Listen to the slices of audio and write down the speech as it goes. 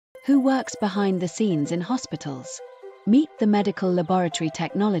Who works behind the scenes in hospitals? Meet the medical laboratory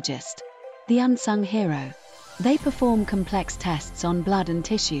technologist, the unsung hero. They perform complex tests on blood and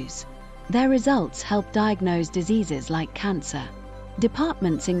tissues. Their results help diagnose diseases like cancer.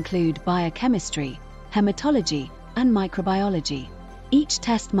 Departments include biochemistry, hematology, and microbiology. Each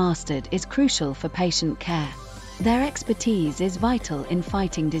test mastered is crucial for patient care. Their expertise is vital in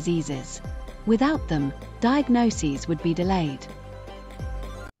fighting diseases. Without them, diagnoses would be delayed.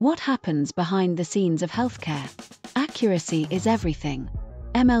 What happens behind the scenes of healthcare? Accuracy is everything.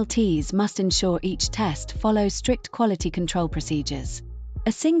 MLTs must ensure each test follows strict quality control procedures.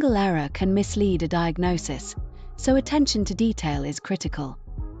 A single error can mislead a diagnosis, so attention to detail is critical.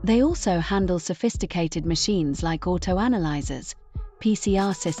 They also handle sophisticated machines like autoanalyzers,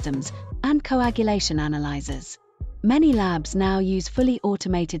 PCR systems, and coagulation analyzers. Many labs now use fully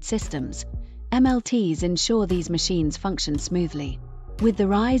automated systems. MLTs ensure these machines function smoothly. With the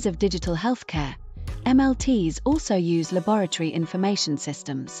rise of digital healthcare, MLTs also use laboratory information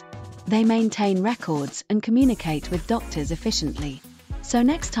systems. They maintain records and communicate with doctors efficiently. So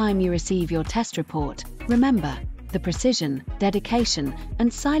next time you receive your test report, remember, the precision, dedication,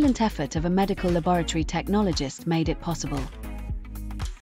 and silent effort of a medical laboratory technologist made it possible.